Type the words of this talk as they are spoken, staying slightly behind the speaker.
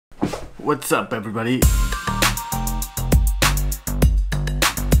What's up, everybody?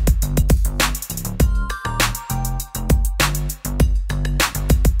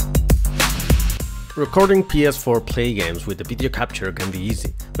 Recording PS4 play games with the video capture can be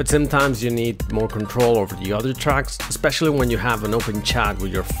easy, but sometimes you need more control over the audio tracks, especially when you have an open chat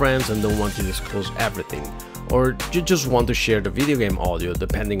with your friends and don't want to disclose everything, or you just want to share the video game audio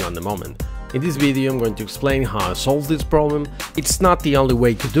depending on the moment. In this video I'm going to explain how I solve this problem. It's not the only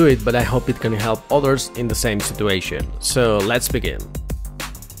way to do it, but I hope it can help others in the same situation. So let's begin.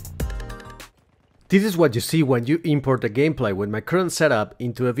 This is what you see when you import the gameplay with my current setup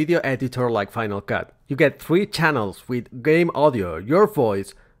into a video editor like Final Cut. You get 3 channels with game audio, your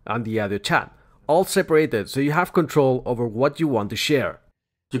voice, and the audio chat, all separated so you have control over what you want to share.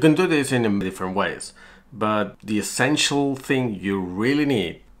 You can do this in different ways, but the essential thing you really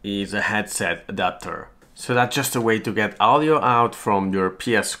need is a headset adapter. So that's just a way to get audio out from your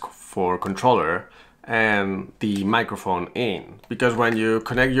PS4 controller and the microphone in, because when you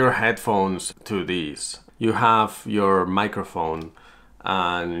connect your headphones to these, you have your microphone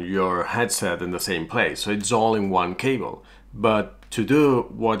and your headset in the same place, so it's all in one cable. But to do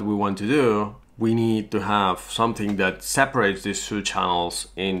what we want to do, we need to have something that separates these 2 channels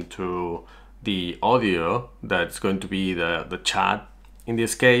into the audio, that's going to be the chat in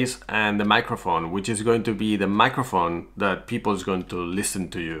this case, and the microphone, which is going to be the microphone that people is going to listen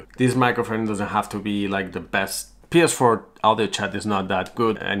to you. This microphone doesn't have to be like the best. PS4 audio chat is not that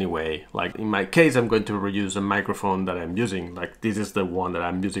good anyway. Like in my case, I'm going to reuse the microphone that I'm using. Like this is the one that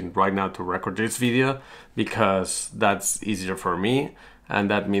I'm using right now to record this video, because that's easier for me,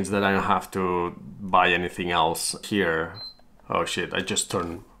 and that means that I don't have to buy anything else here. Oh shit, I just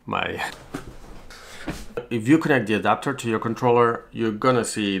turned my... If you connect the adapter to your controller, you're gonna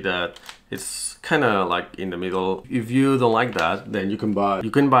see that it's kind of like in the middle. If you don't like that, then you can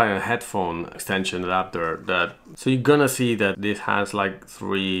buy a headphone extension adapter. So you're gonna see that this has like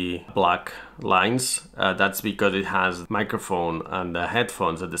 3 black lines. That's because it has microphone and the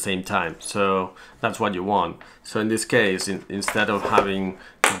headphones at the same time. So that's what you want. So in this case, instead of having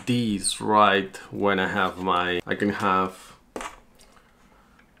these right when I have I can have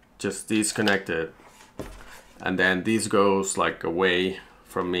just these connected. And then this goes like away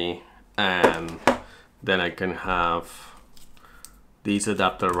from me, and then I can have this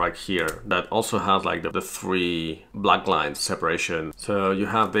adapter right here that also has like the 3 black lines separation. So you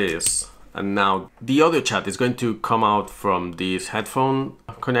have this, and now the audio chat is going to come out from this headphone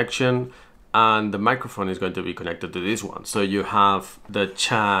connection, and the microphone is going to be connected to this one. So you have the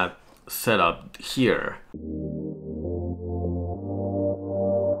chat set up here.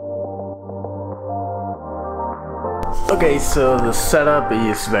 Okay, so the setup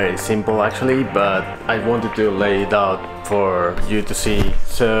is very simple actually, but I wanted to lay it out for you to see.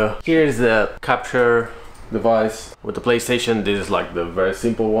 So here's the capture device with the PlayStation. This is like the very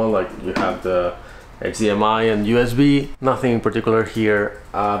simple one, like you have the HDMI and USB, nothing in particular here,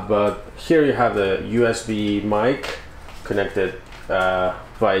 but here you have the USB mic connected via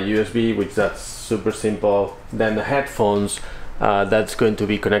USB, which that's super simple. Then the headphones, that's going to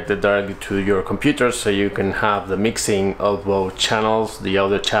be connected directly to your computer, so you can have the mixing of both channels, the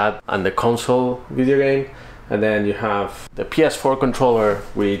audio chat and the console video game. And then you have the PS4 controller,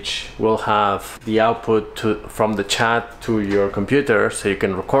 which will have the output from the chat to your computer, so you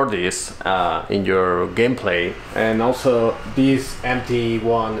can record this in your gameplay. And also this empty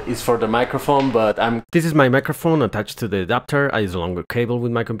one is for the microphone, but this is my microphone attached to the adapter. I use a longer cable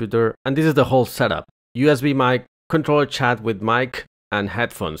with my computer, and this is the whole setup: USB mic, controller chat with mic, and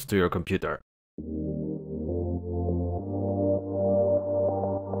headphones to your computer.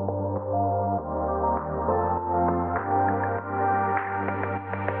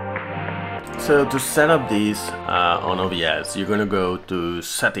 So to set up these on OBS, you're gonna go to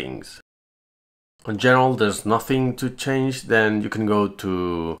settings. On general, there's nothing to change. Then you can go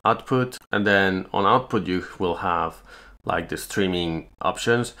to output, and then on output you will have like the streaming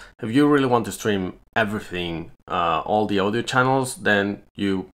options. If you really want to stream everything, all the audio channels, then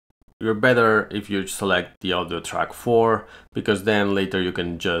you're better if you select the audio track 4, because then later you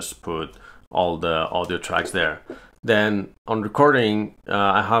can just put all the audio tracks there. Then on recording,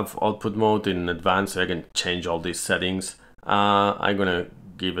 I have output mode in advanced, so I can change all these settings. I'm gonna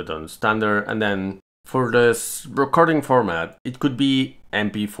give it on standard, and then for this recording format, it could be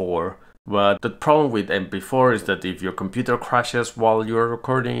MP4. But the problem with MP4 is that if your computer crashes while you're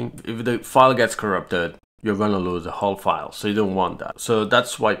recording, if the file gets corrupted, you're gonna lose the whole file, so you don't want that. So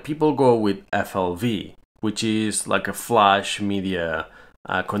that's why people go with FLV, which is like a flash media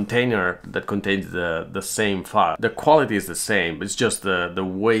container that contains the same file. The quality is the same, it's just the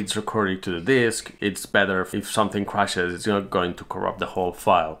way it's recorded to the disk. It's better if something crashes, it's not going to corrupt the whole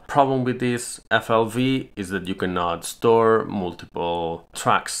file. Problem with this FLV is that you cannot store multiple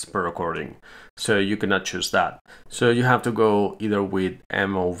tracks per recording, so you cannot choose that. So you have to go either with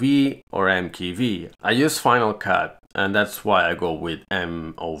MOV or MKV. I use Final Cut, and that's why I go with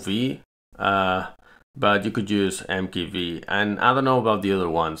MOV. But you could use MKV, and I don't know about the other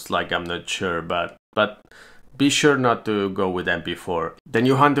ones, like I'm not sure, but be sure not to go with MP4. Then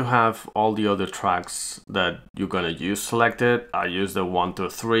you want to have all the other tracks that you're gonna use selected. I use the 1, 2,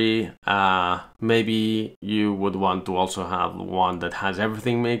 3. Maybe you would want to also have one that has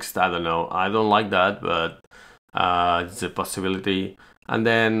everything mixed. I don't know. I don't like that, but it's a possibility. And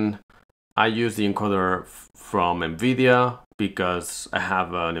then I use the encoder from NVIDIA because I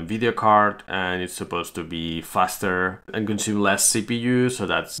have an NVIDIA card and it's supposed to be faster and consume less CPU, so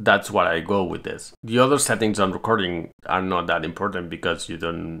that's why I go with this. The other settings on recording are not that important because you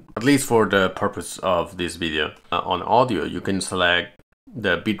don't, at least for the purpose of this video. On audio, you can select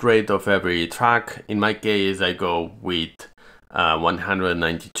the bitrate of every track. In my case, I go with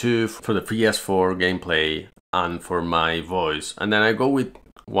 192 for the PS4 gameplay and for my voice, and then I go with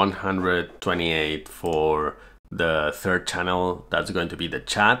 128 for the third channel. That's going to be the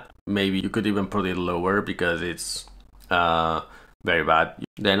chat. Maybe you could even put it lower because it's very bad.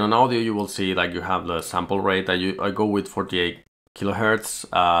 Then on audio you will see like you have the sample rate. I go with 48 kilohertz,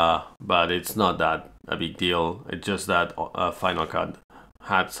 but it's not that a big deal. It's just that Final Cut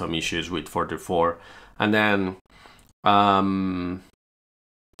had some issues with 44. And then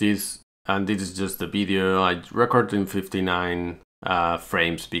this is just the video. I record in 59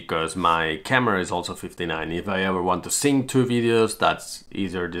 frames because my camera is also 59. If I ever want to sync two videos, that's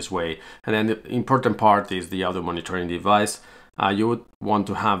easier this way. And then the important part is the audio monitoring device. You would want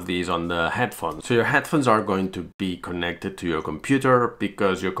to have these on the headphones. So your headphones are going to be connected to your computer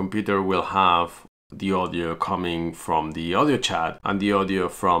because your computer will have the audio coming from the audio chat and the audio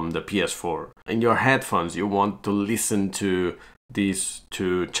from the PS4. In your headphones, you want to listen to these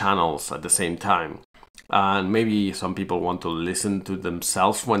two channels at the same time. And maybe some people want to listen to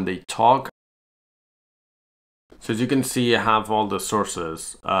themselves when they talk. So as you can see, I have all the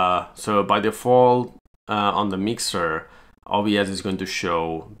sources. So by default, on the mixer, OBS is going to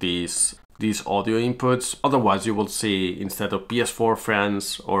show these audio inputs. Otherwise, you will see, instead of PS4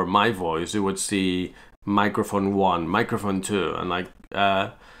 friends or my voice, you would see microphone 1, microphone 2, and like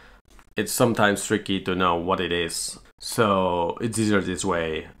it's sometimes tricky to know what it is. So it's easier this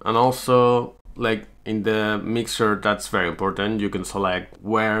way. And also, like in the mixer, that's very important. You can select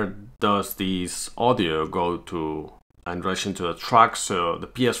where does this audio go to in relation to the track. So the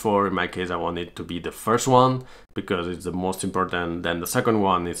PS4, in my case, I want it to be the first one because it's the most important. Then the second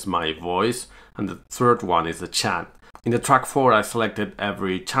one is my voice, and the third one is the chat. In the track 4, I selected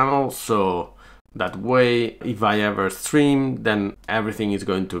every channel, so that way, if I ever stream, then everything is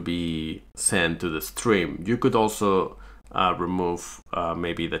going to be sent to the stream. You could also remove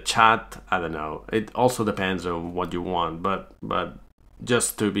maybe the chat. I don't know. It also depends on what you want, but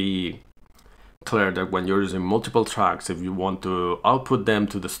just to be clear that when you're using multiple tracks, if you want to output them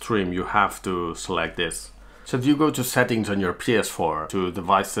to the stream, you have to select this. So if you go to settings on your PS4, to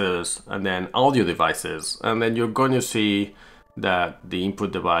devices, and then audio devices, and then you're going to see that the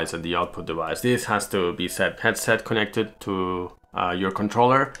input device and the output device, this has to be set headset connected to your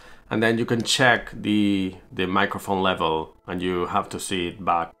controller, and then you can check the microphone level and you have to see it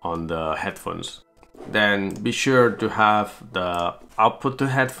back on the headphones. Then be sure to have the output to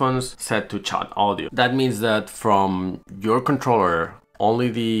headphones set to chat audio. That means that from your controller, only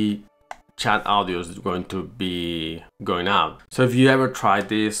the chat audio is going to be going out. So if you ever try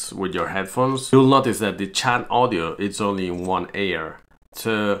this with your headphones, you'll notice that the chat audio is only in one ear.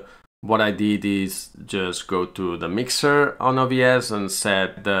 So what I did is just go to the mixer on OBS and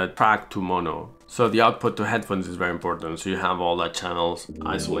set the track to mono. So the output to headphones is very important. So you have all the channels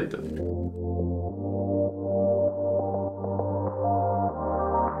isolated.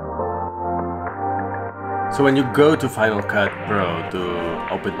 So when you go to Final Cut Pro to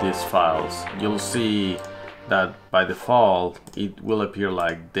open these files, you'll see that by default it will appear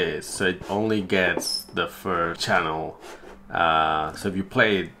like this. So it only gets the first channel. So if you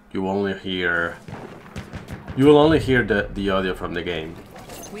play it, you will only hear the audio from the game.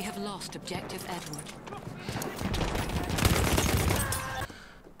 We have lost objective Edward.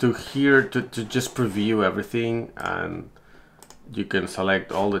 To just preview everything, and you can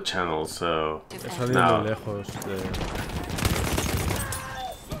select all the channels. So now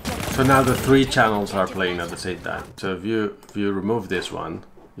So now the 3 channels are playing at the same time. So if you remove this one,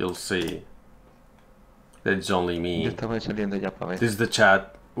 you'll see that it's only me. This is the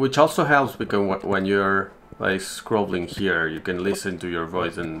chat, which also helps because when you're like scrolling here, you can listen to your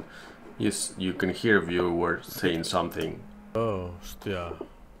voice and you can hear if you were saying something. Oh, hostia.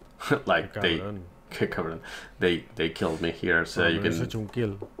 Like they killed me here, so you can. Hecho un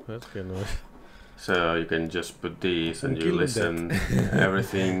kill. ¿Ves? Que no es... So you can just put this and you listen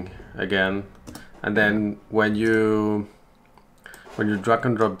everything again, and then when you drag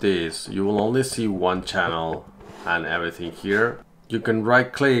and drop this, you will only see one channel and everything here. You can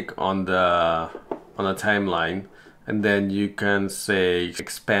right click on the timeline, and then you can say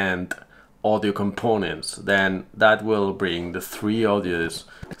expand audio components. Then that will bring the 3 audios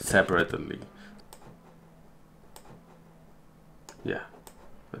separately. Yeah.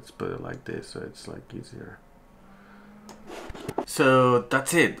 Let's put it like this so it's like easier. So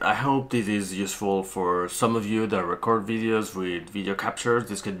that's it. I hope this is useful for some of you that record videos with video captures.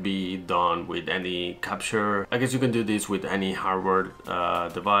 This could be done with any capture. I guess you can do this with any hardware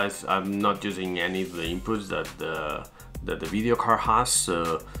device. I'm not using any of the inputs that the video card has,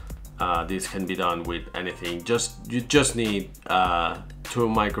 so this can be done with anything. You just need 2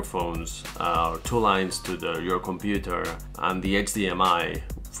 microphones or 2 lines to your computer and the HDMI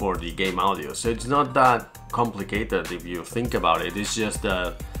for the game audio. So it's not that complicated if you think about it. It's just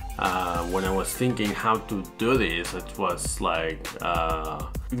that when I was thinking how to do this, it was like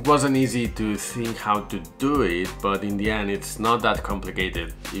it wasn't easy to think how to do it, but in the end it's not that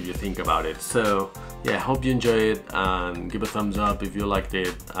complicated if you think about it. So yeah, hope you enjoy it and give a thumbs up if you liked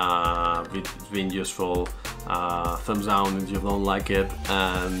it. If it's been useful, thumbs down if you don't like it,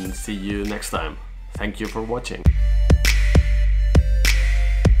 and see you next time. Thank you for watching.